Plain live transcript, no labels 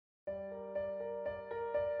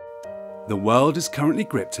The world is currently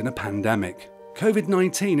gripped in a pandemic.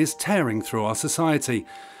 COVID-19 is tearing through our society,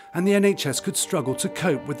 and the NHS could struggle to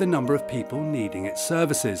cope with the number of people needing its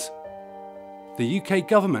services. The UK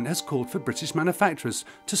government has called for British manufacturers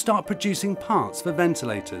to start producing parts for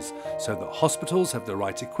ventilators so that hospitals have the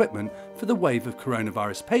right equipment for the wave of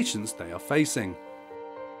coronavirus patients they are facing.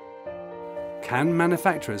 Can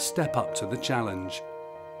manufacturers step up to the challenge?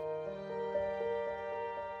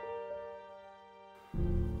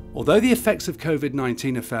 Although the effects of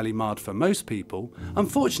COVID-19 are fairly mild for most people,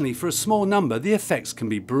 unfortunately for a small number the effects can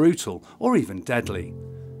be brutal or even deadly.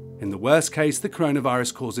 In the worst case, the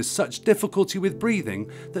coronavirus causes such difficulty with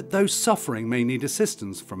breathing that those suffering may need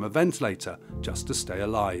assistance from a ventilator just to stay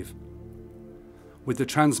alive. With the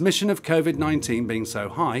transmission of COVID-19 being so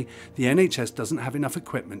high, the NHS doesn't have enough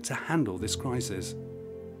equipment to handle this crisis.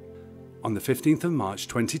 On the 15th of March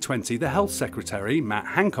 2020, the Health Secretary, Matt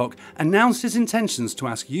Hancock, announced his intentions to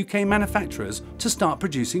ask UK manufacturers to start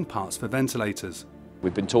producing parts for ventilators.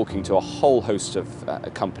 We've been talking to a whole host of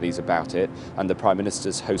companies about it, and the Prime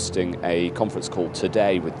Minister's hosting a conference call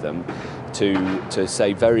today with them to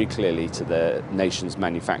say very clearly to the nation's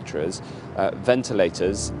manufacturers,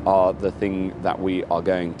 ventilators are the thing that we are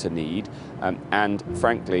going to need, and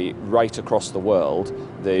frankly, right across the world,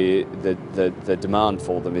 the demand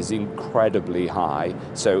for them is incredibly high,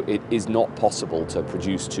 so it is not possible to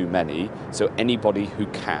produce too many, so anybody who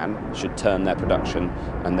can should turn their production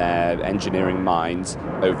and their engineering minds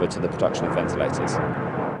over to the production of ventilators.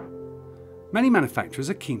 Many manufacturers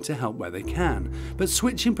are keen to help where they can, but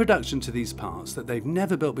switching production to these parts that they've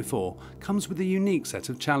never built before comes with a unique set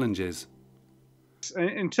of challenges.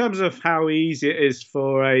 In terms of how easy it is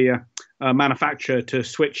for a manufacturer to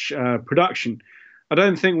switch production, I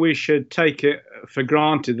don't think we should take it for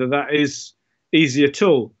granted that that is easy at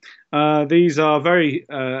all. These are very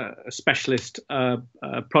specialist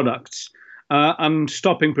products, and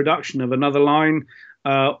stopping production of another line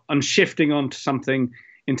and shifting onto something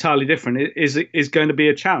entirely different is going to be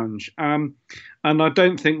a challenge, and I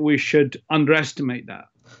don't think we should underestimate that.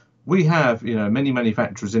 We have, many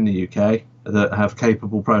manufacturers in the UK that have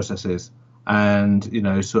capable processes, and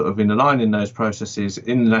sort of in aligning those processes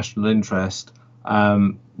in the national interest,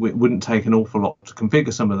 it wouldn't take an awful lot to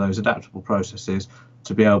configure some of those adaptable processes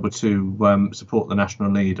to be able to support the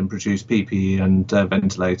national need and produce PPE and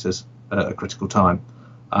ventilators at a critical time.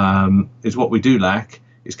 Is what we do lack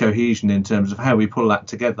is cohesion in terms of how we pull that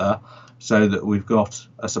together so that we've got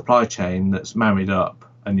a supply chain that's married up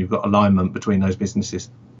and you've got alignment between those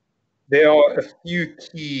businesses. There are a few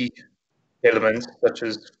key elements such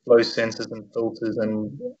as flow sensors and filters,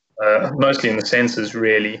 and mostly in the sensors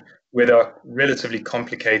really, where there are relatively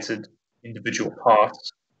complicated individual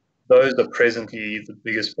parts. Those are presently the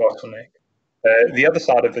biggest bottleneck. The other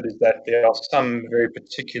side of it is that there are some very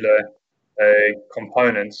particular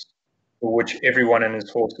components for which everyone in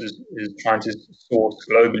his forces is trying to source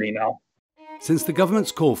globally now. Since the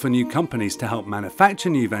government's call for new companies to help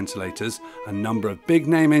manufacture new ventilators, a number of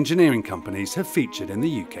big-name engineering companies have featured in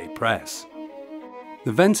the UK press.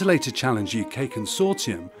 The VentilatorChallengeUK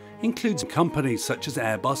consortium includes companies such as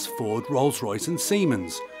Airbus, Ford, Rolls-Royce and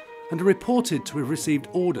Siemens, and are reported to have received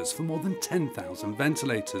orders for more than 10,000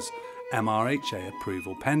 ventilators, MHRA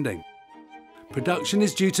approval pending. Production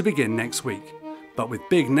is due to begin next week. But with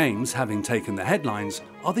big names having taken the headlines,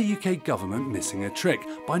 are the UK government missing a trick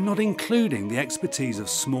by not including the expertise of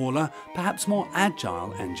smaller, perhaps more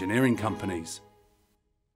agile engineering companies?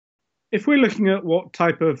 If we're looking at what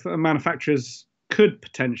type of manufacturers could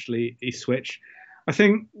potentially switch, I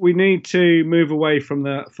think we need to move away from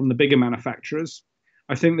the bigger manufacturers.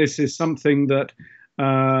 I think this is something that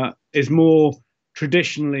is more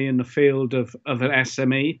traditionally in the field of an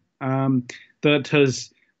SME that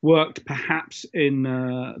has worked perhaps in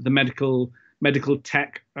the medical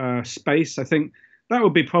tech space. I think that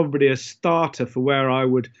would be probably a starter for where I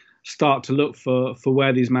would start to look for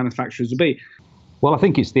where these manufacturers would be. Well, I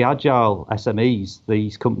think it's the agile SMEs,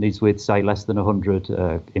 these companies with, say, less than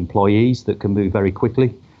 100 employees that can move very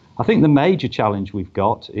quickly. I think the major challenge we've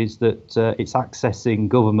got is that it's accessing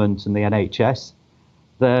government and the NHS.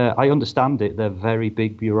 I understand it, they're very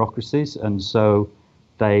big bureaucracies, and so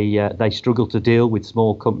they struggle to deal with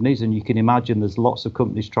small companies, and you can imagine there's lots of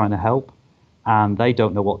companies trying to help and they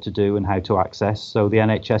don't know what to do and how to access, so the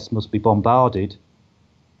NHS must be bombarded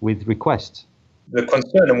with requests. The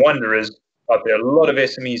concern and wonder is that there are a lot of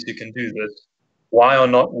SMEs who can do this. Why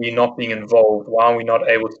are we not being involved? Why are we not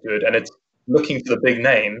able to do it? And it's looking for the big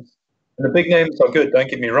names, and the big names are good,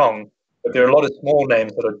 don't get me wrong, but there are a lot of small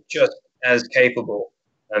names that are just as capable,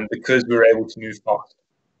 and because we're able to move fast.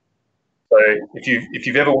 So if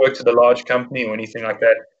you've ever worked at a large company or anything like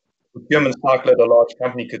that, procurement cycle at a large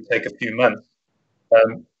company could take a few months.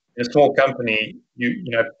 In a small company, you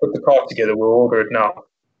know, put the cart together, we'll order it now.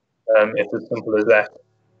 It's as simple as that.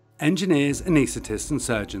 Engineers, anaesthetists and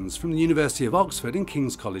surgeons from the University of Oxford and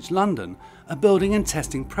King's College London are building and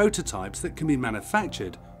testing prototypes that can be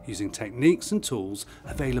manufactured using techniques and tools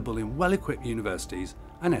available in well-equipped universities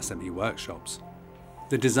and SME workshops.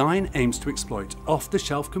 The design aims to exploit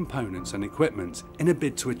off-the-shelf components and equipment in a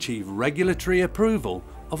bid to achieve regulatory approval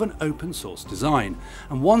of an open-source design.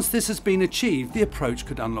 And once this has been achieved, the approach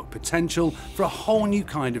could unlock potential for a whole new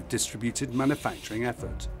kind of distributed manufacturing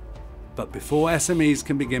effort. But before SMEs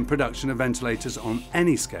can begin production of ventilators on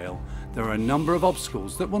any scale, there are a number of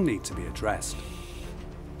obstacles that will need to be addressed.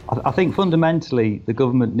 I think fundamentally the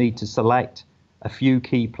government need to select a few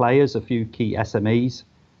key players, a few key SMEs.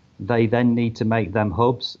 They then need to make them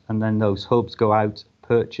hubs, and then those hubs go out,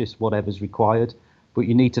 purchase whatever's required. But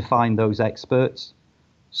you need to find those experts.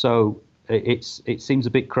 So it seems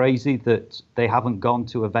a bit crazy that they haven't gone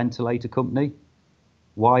to a ventilator company.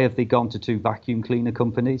 Why have they gone to 2 vacuum cleaner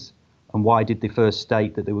companies? And why did they first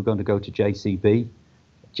state that they were going to go to JCB?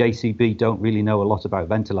 JCB don't really know a lot about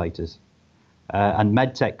ventilators. And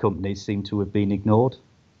medtech companies seem to have been ignored.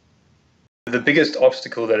 The biggest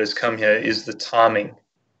obstacle that has come here is the timing.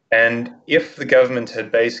 And if the government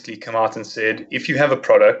had basically come out and said, if you have a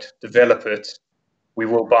product, develop it, we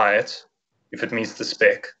will buy it if it meets the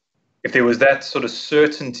spec. If there was that sort of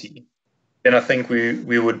certainty, then I think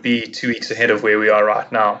we would be 2 weeks ahead of where we are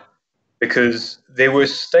right now. Because there were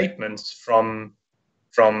statements from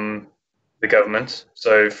the government.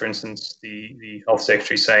 So, for instance, the health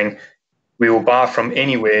secretary saying, we will buy from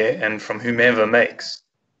anywhere and from whomever makes.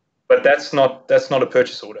 But that's not a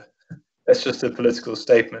purchase order. That's just a political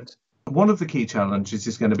statement. One of the key challenges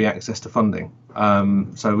is going to be access to funding.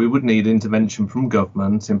 So we would need intervention from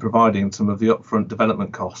government in providing some of the upfront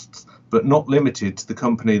development costs, but not limited to the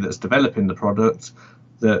company that's developing the product,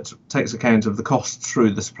 that takes account of the costs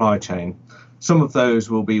through the supply chain. Some of those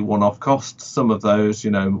will be one-off costs. Some of those,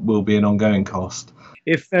 will be an ongoing cost.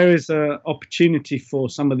 If there is an opportunity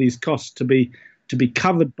for some of these costs to be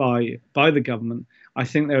covered by the government, I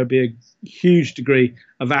think there would be a huge degree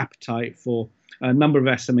of appetite for a number of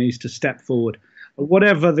SMEs to step forward.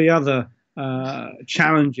 Whatever the other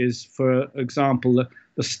challenges, for example,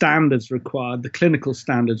 the standards required, the clinical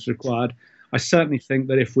standards required, I certainly think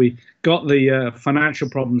that if we got the financial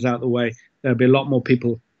problems out of the way, there'd be a lot more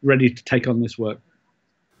people ready to take on this work.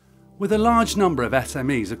 With a large number of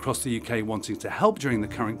SMEs across the UK wanting to help during the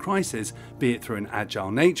current crisis, be it through an agile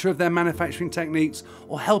nature of their manufacturing techniques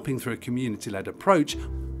or helping through a community-led approach,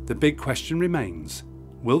 the big question remains: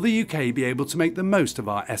 will the UK be able to make the most of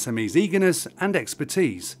our SMEs' eagerness and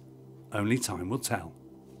expertise? Only time will tell.